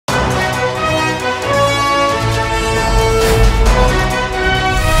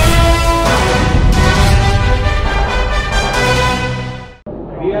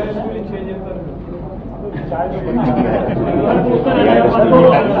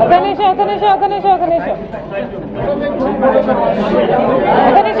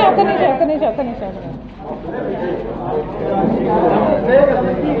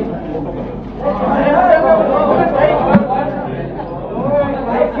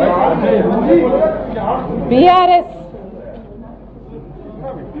BRS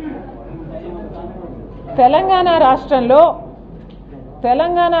Telangana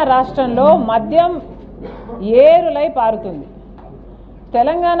రాష్ట్రంలో మద్యం ఏరులై పారుతుంది.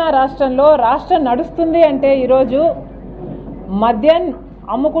 తెలంగాణ రాష్ట్రంలో రాష్ట్రం నడుస్తుంది అంటే ఈరోజు మద్యం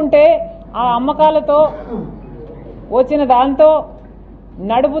అమ్ముకుంటే ఆ అమ్మకాలతో వచ్చిన దాంతో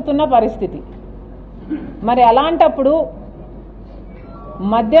నడుపుతున్న పరిస్థితి. మరి అలాంటప్పుడు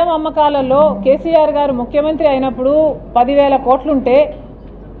మద్యం అమ్మకాలలో కేసీఆర్ గారు ముఖ్యమంత్రి అయినప్పుడు 10,000 కోట్లుంటే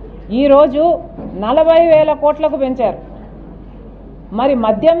ఈరోజు 40,000 కోట్లకు పెంచారు. మరి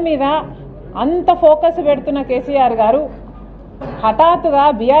మద్యం మీద అంత ఫోకస్ పెడుతున్న కేసీఆర్ గారు హఠాత్తుగా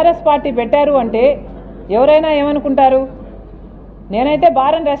బీఆర్ఎస్ పార్టీ పెట్టారు అంటే ఎవరైనా ఏమనుకుంటారు? నేనైతే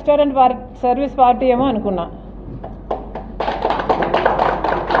bar and restaurant service party ఏమో అనుకున్నా.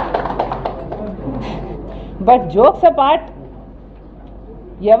 బట్ జోక్స్ అపార్ట్,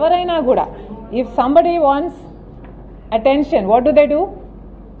 ఎవరైనా కూడా if somebody wants attention, what do they do?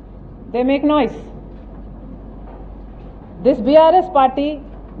 They make noise. This BRS party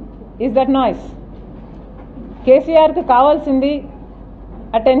is that noise. KCR కు కావాల్సింది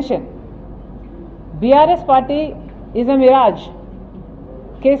attention. BRS party is a mirage.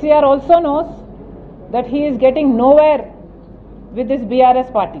 KCR also knows that he is getting nowhere with this BRS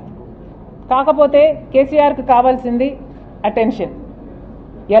party. కాకపోతే KCR కు కావాల్సింది attention.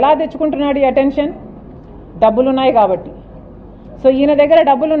 ఎలా తెచ్చుకుంటున్నాడు ఈ attention? డబ్బులున్నాయి కాబట్టి. So ఈయన దగ్గర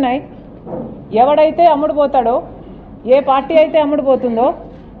డబ్బులున్నాయి. ఎవడైతే అమ్ముడుపోతాడో, ఏ పార్టీ అయితే అమ్ముడుపోతుందో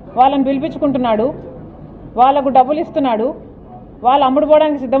వాళ్ళని పిలిపించుకుంటున్నాడు, వాళ్ళకు డబ్బులు ఇస్తున్నాడు. వాళ్ళు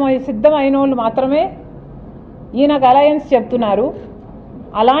అమ్ముడుపోవడానికి సిద్ధమైన వాళ్ళు మాత్రమే ఈయనకు అలయన్స్ చెప్తున్నారు.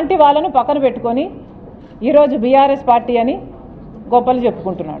 అలాంటి వాళ్ళను పక్కన పెట్టుకొని ఈరోజు బీఆర్ఎస్ పార్టీ అని గొప్పలు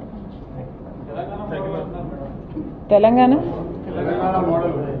చెప్పుకుంటున్నాడు. తెలంగాణ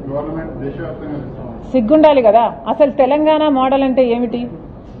సిగ్గుండాలి కదా. అసలు తెలంగాణ మోడల్ అంటే ఏమిటి?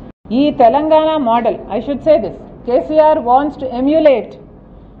 ఈ Telangana model, I should say this, KCR wants to emulate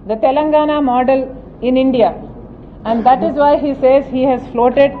the Telangana model in India, and that is why he says he has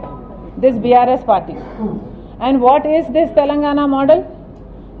floated this BRS party. And what is this Telangana model?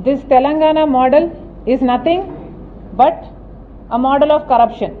 This Telangana model is nothing but a model of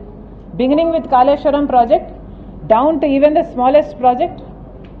corruption, beginning with Kaleshwaram project down to even the smallest project.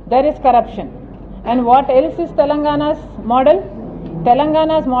 There is corruption. And what else is Telangana's model?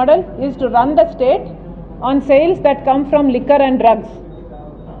 Telangana's model is to run the state on sales that come from liquor and drugs.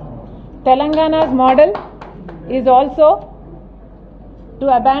 Telangana's model is also to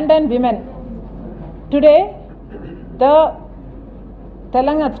abandon women. Today, the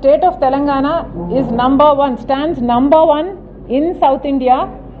state of Telangana is stands number one in South India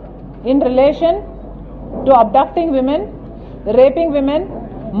in relation to abducting women, raping women,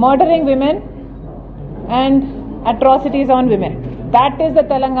 murdering women, and atrocities on women. That is the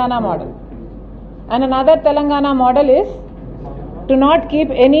Telangana model. And another Telangana model is to not keep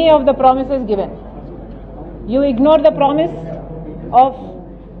any of the promises given. You ignore the promise of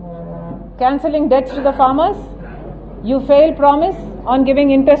cancelling debts to the farmers. You fail promise on giving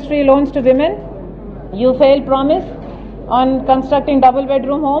interest-free loans to women. You fail promise on constructing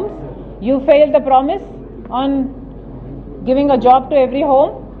double-bedroom homes. You fail the promise on giving a job to every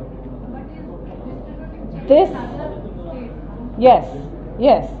home. This, yes.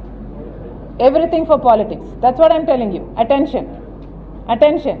 Everything for politics. That's what I'm telling you. Attention.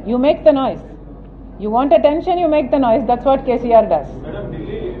 You make the noise. You want attention, you make the noise. That's what KCR does.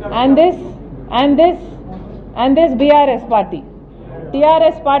 And this BRS party.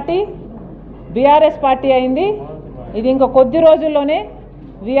 TRS party, BRS party అయింది. ఇది ఇంకో కొద్ది రోజుల్లోనే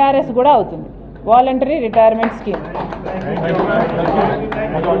VRS కూడా అవుతుంది. Voluntary retirement scheme.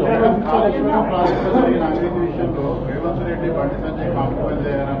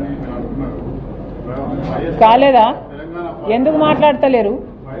 కాలేదా? ఎందుకు మాట్లాడతలేరు?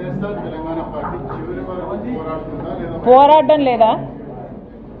 పోరాడడం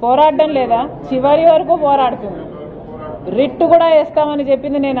లేదా? చివరి వరకు పోరాడుతుంది. రిట్టు కూడా వేస్తామని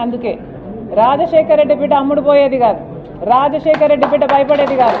చెప్పింది నేను. అందుకే రాజశేఖర రెడ్డి బిడ్డ అమ్ముడుపోయేది కాదు, రాజశేఖర రెడ్డి బిడ్డ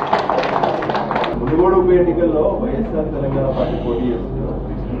భయపడేది కాదు.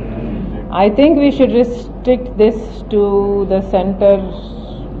 I think we should restrict this to the center.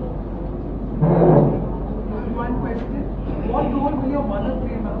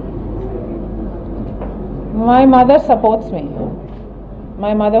 My mother supports me.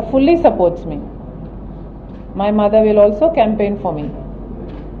 My mother fully supports me. My mother will also campaign for me.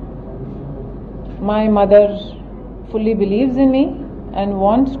 My mother fully believes in me and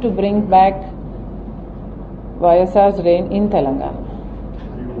wants to bring back YSR's reign in Telangana.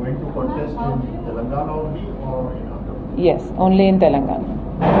 Are you going to contest in Telangana only or in Andhra Pradesh? Yes, only in Telangana.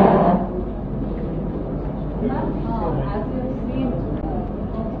 As you have seen,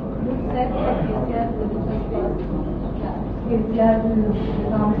 you said that KCR will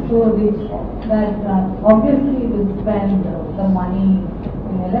become so rich that obviously will spend the money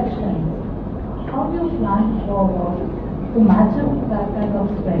in elections. How do you plan to match up that kind of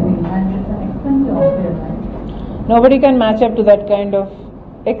spending? And it's an expensive affair, right? Nobody can match up to that kind of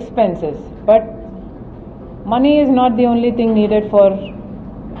expenses. But money is not the only thing needed for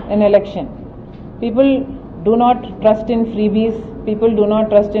an election. People do not trust in freebies. People do not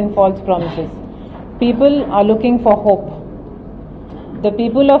trust in false promises. People are looking for hope. The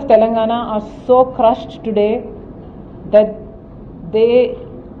people of Telangana are so crushed today that they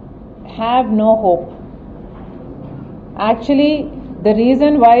have no hope. Actually, the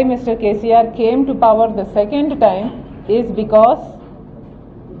reason why Mr. KCR came to power the second time is because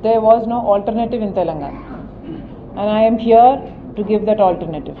there was no alternative in Telangana. And I am here to give that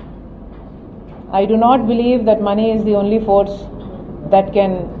alternative. I do not believe that money is the only force that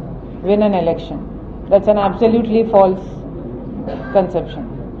can win an election. That's an absolutely false conception.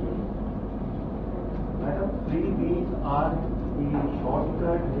 Madam, freebies are the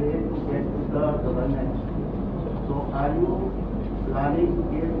shortcut way to get to the government. So are you planning to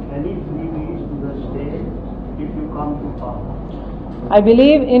give any freebies to the state if you come to power? I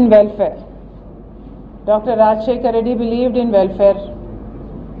believe in welfare. Dr. Rajshekar Reddy believed in welfare.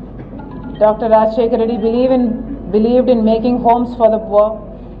 Dr. Rajshekar Reddy believed in making homes for the poor.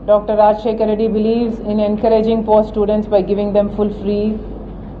 Dr. Rajshekar Reddy believes in encouraging poor students by giving them full free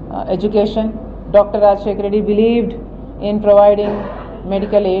education. Dr. Rajshekar Reddy believed in providing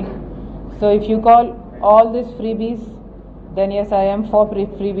medical aid. So if you call all these freebies, then yes, I am for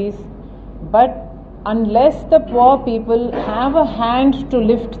freebies. But unless the poor people have a hand to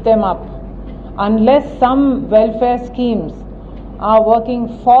lift them up, unless some welfare schemes are working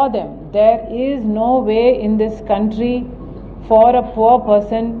for them, there is no way in this country for a poor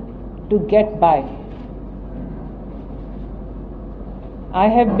person to get by. I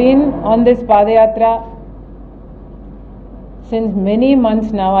have been on this Padayatra since many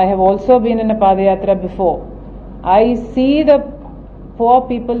months now. I have also been in a Padayatra before. I see the poor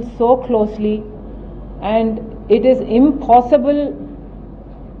people so closely, and it is impossible,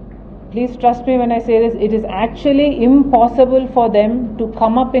 please trust me when I say this, it is actually impossible for them to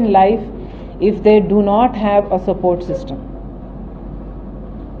come up in life if they do not have a support system.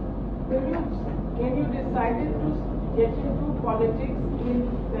 When you decided to get into politics in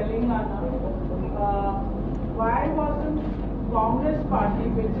Telangana, why wasn't Congress party,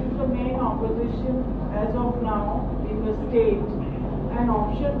 which is the main opposition as of now in the state, an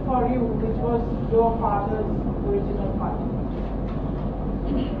option for you, which was your father's original party?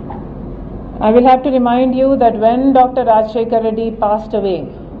 I will have to remind you that when Dr. Rajshekar Reddy passed away,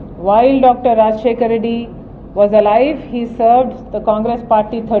 while Dr. Rajshekar Reddy was alive, he served the Congress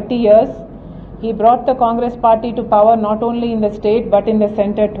party 30 years. He brought the Congress party to power not only in the state but in the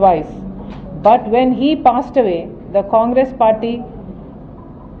center twice. But when he passed away, the Congress party,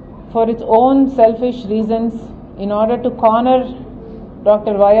 for its own selfish reasons, in order to corner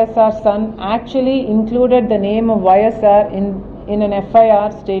Dr. YSR's son, actually included the name of YSR in an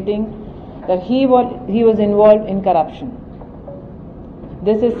FIR stating that he was involved in corruption.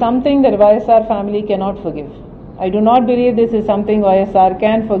 This is something that YSR family cannot forgive. I do not believe this is something YSR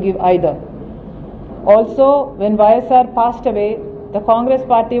can forgive either. Also, when YSR passed away, the Congress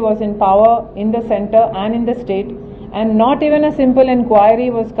party was in power in the center and in the state, and not even a simple inquiry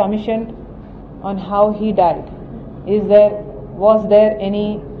was commissioned on how he died. Was there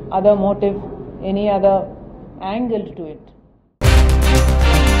any other motive, any other angle to it?